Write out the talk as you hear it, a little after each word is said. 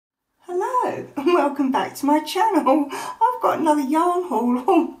welcome back to my channel. I've got another yarn haul.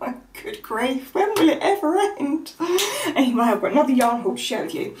 Oh my good grief, when will it ever end? Anyway, I've got another yarn haul to share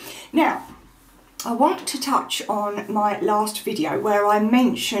with you. Now, I want to touch on my last video where I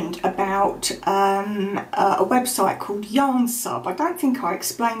mentioned about a website called Yarn Sub. I don't think I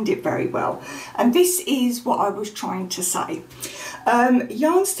explained it very well, and this is what I was trying to say.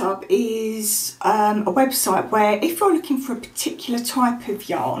 Yarn Sub is a website where if you're looking for a particular type of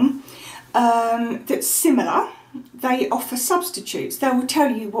yarn that's similar, they offer substitutes. They will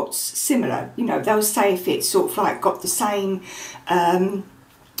tell you what's similar. You know, they'll say if it's sort of like got the same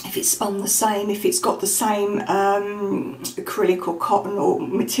if it's spun the same, if it's got the same acrylic or cotton or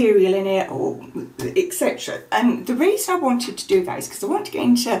material in it, or etc. And the reason I wanted to do that is because I want to get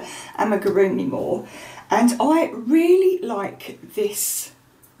into amigurumi more, and I really like this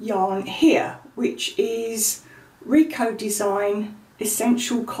yarn here, which is Rico Design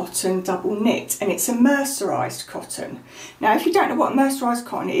Essential Cotton Double Knit, and it's a mercerised cotton. Now, if you don't know what mercerised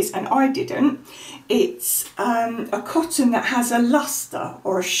cotton is, and I didn't, it's a cotton that has a lustre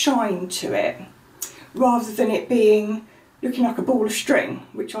or a shine to it, rather than it being looking like a ball of string,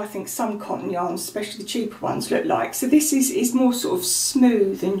 which I think some cotton yarns, especially the cheaper ones, look like. So this is more sort of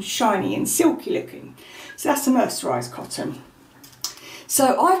smooth and shiny and silky looking. So that's a mercerised cotton.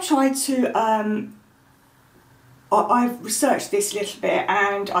 So I've tried to I've researched this a little bit,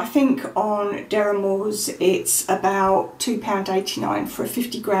 and I think on Deramores it's about £2.89 for a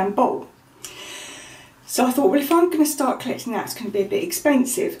 50-gram ball. So I thought, well, if I'm going to start collecting that, it's going to be a bit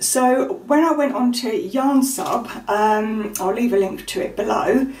expensive. So when I went on to Yarn Sub, I'll leave a link to it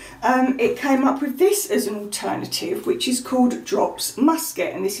below, it came up with this as an alternative, which is called Drops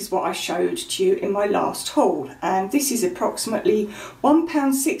Muskat, and this is what I showed to you in my last haul. And this is approximately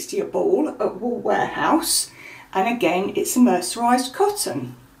 £1.60 a ball at Wool Warehouse. And again, it's a mercerised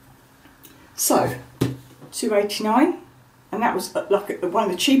cotton. So, £2.89, and that was like at one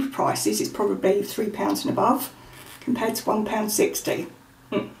of the cheaper prices. It's probably £3 and above, compared to £1.60.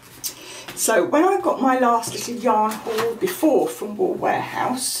 So when I got my last little yarn haul before from Wool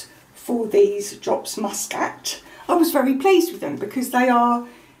Warehouse for these Drops Muskat, I was very pleased with them, because they are,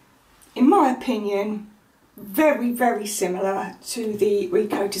 in my opinion, very, very similar to the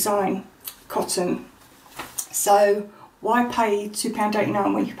Rico Design cotton. So why pay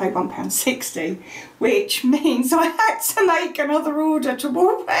 £2.89 when you pay £1.60, which means I had to make another order to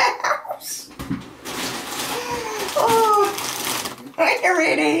Wool Warehouse. Oh, here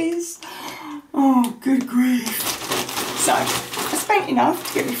it is. Oh, good grief. So I spent enough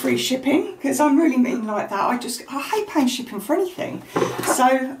to get me free shipping, because I'm really mean like that. I hate paying shipping for anything. So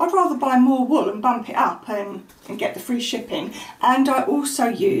I'd rather buy more wool and bump it up and get the free shipping. And I also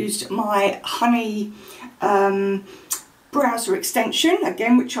used my honey browser extension,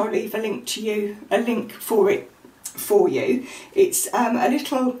 again, which I'll leave a link to you, a link for it for you. It's a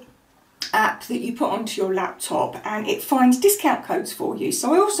little app that you put onto your laptop, and it finds discount codes for you.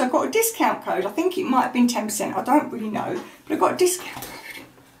 So I also got a discount code. I think it might have been 10%, I don't really know, but I got a discount code.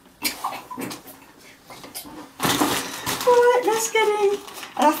 Alright, let's get in.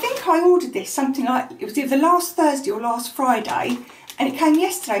 And I think I ordered this something like, it was either last Thursday or last Friday, and it came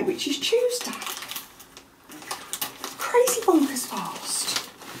yesterday, which is Tuesday. Crazy bonkers fast.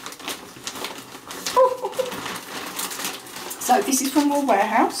 So this is from Wool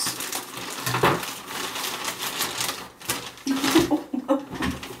Warehouse.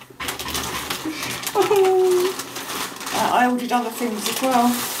 I ordered other things as well.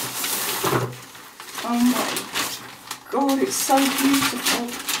 Oh my god, it's so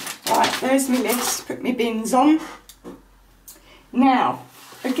beautiful. Right, there's my list, put my bins on. Now,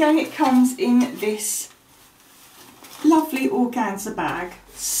 again, it comes in this lovely organza bag.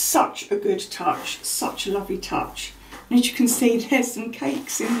 Such a good touch, such a lovely touch. And as you can see, there's some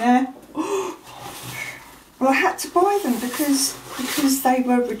cakes in there. Oh, well, I had to buy them because they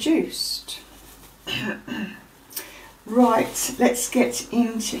were reduced. Right, let's get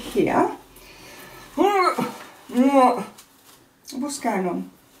into here. What's going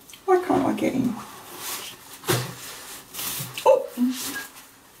on? Why can't I get in? Oh,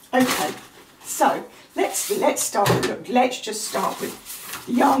 okay. So let's start. Look, let's just start with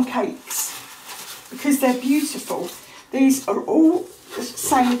yarn cakes, because they're beautiful. These are all the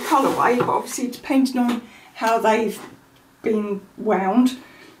same colourway, but obviously depending on how they've been wound,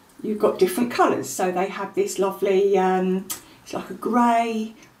 you've got different colours. So they have this lovely, it's like a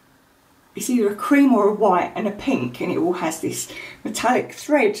grey, it's either a cream or a white and a pink, and it all has this metallic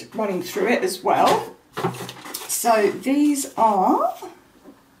thread running through it as well. So these are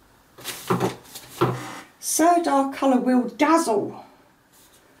Sirdar Colour Wheel Dazzle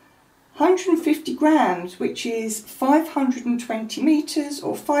 150 grams, which is 520 metres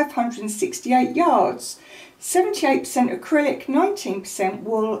or 568 yards. 78% acrylic, 19%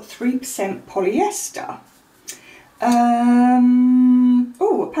 wool, 3% polyester.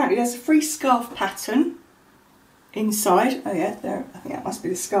 Oh, apparently there's a free scarf pattern inside. Oh yeah, there. I think that must be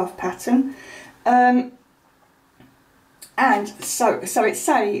the scarf pattern. And so it's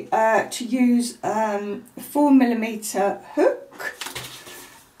say to use 4mm hook.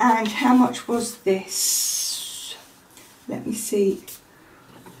 And how much was this? Let me see.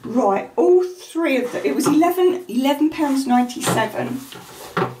 Right, all three of them. It was £11.97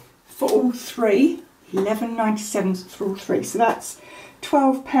 for all three. £11.97 for all three. So that's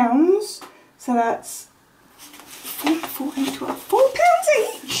 £12. So that's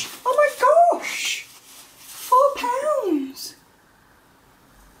 £4 each. Oh my gosh, £4.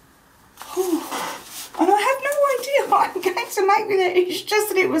 Oh, and I have no idea what I'm going to make with it. It's just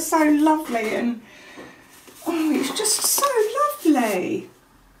that it was so lovely, and oh, it's just so lovely.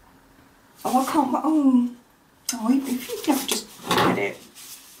 Oh, I can't. Oh, if you never just get it.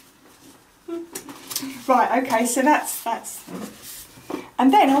 Right. Okay. So that's.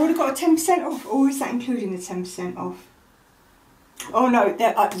 And then I would have got a 10% off, or is that including the 10% off? Oh no,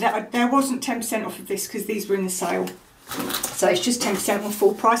 there wasn't 10% off of this because these were in the sale. So it's just 10% on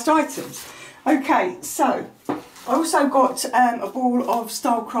full priced items. Okay, so I also got a ball of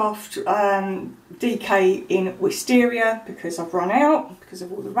Stylecraft DK in Wisteria because I've run out because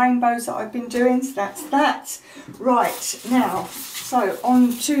of all the rainbows that I've been doing. So that's that. Right, now, so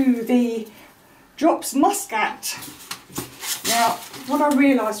on to the Drops Muskat. Now, what I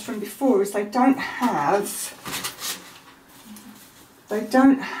realised from before is they don't have the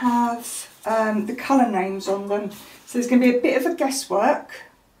colour names on them. So there's going to be a bit of a guesswork.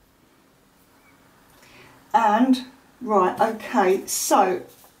 And, right, okay, so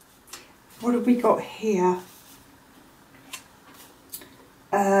what have we got here?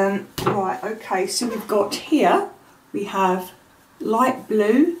 Right, okay, so we've got here, we have light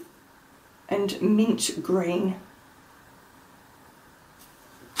blue and mint green.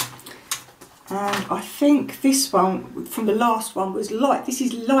 And I think this one from the last one was light. This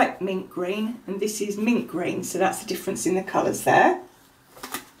is light mint green and this is mint green, so that's the difference in the colours there.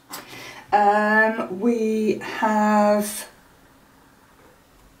 We have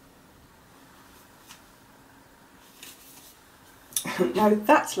no,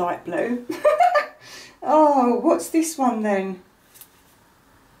 that's light blue. Oh, what's this one then?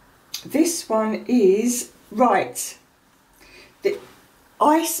 This one is, right, the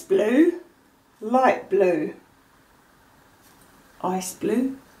ice blue, light blue, ice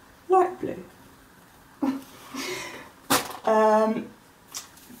blue, light blue.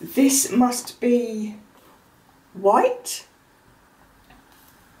 This must be white,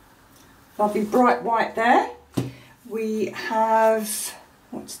 lovely bright white there. We have,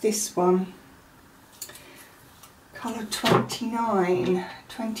 what's this one? Colour 29.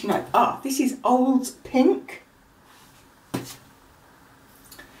 Ah, this is old pink.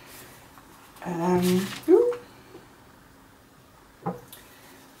 Ooh.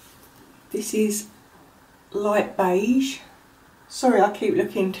 This is light beige. Sorry, I keep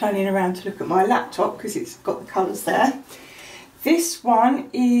turning around to look at my laptop because it's got the colours there. This one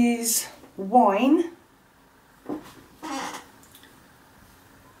is wine.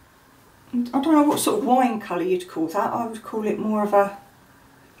 I don't know what sort of wine colour you'd call that. I would call it more of a,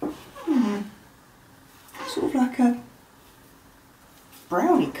 sort of like a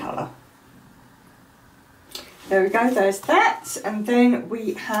brownie colour. There we go, there's that. And then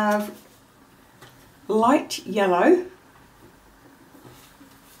we have light yellow.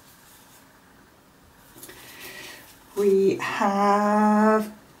 We have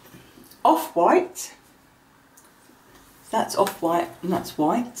off-white. That's off-white and that's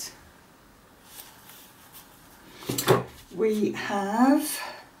white. We have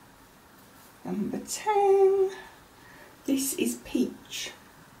number 10. This is peach.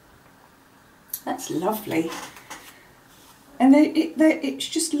 That's lovely. And it's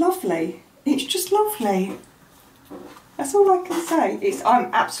just lovely. It's just lovely. That's all I can say.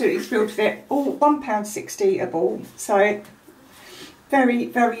 I'm absolutely thrilled with it. All £1.60 a ball. So very,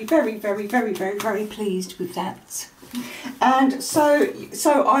 very, very, very, very, very, very pleased with that. And so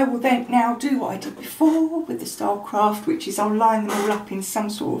I will then now do what I did before with the Stylecraft, which is I'll line them all up in some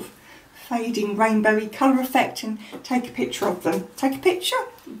sort of fading rainbowy colour effect and take a picture of them. Take a picture,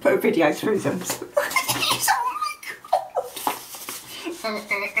 put a video through them. Oh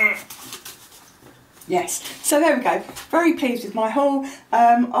my god! Yes, so there we go. Very pleased with my haul.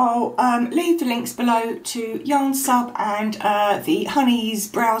 I'll leave the links below to Yarn Sub and the Honey's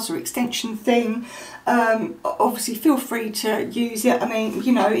browser extension thing. Obviously, feel free to use it. I mean,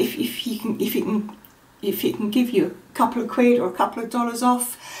 you know, if it can give you a couple of quid or a couple of dollars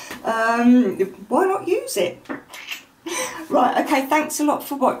off, why not use it? Right, okay, thanks a lot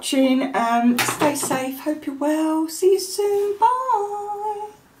for watching. Stay safe, hope you're well. See you soon. Bye.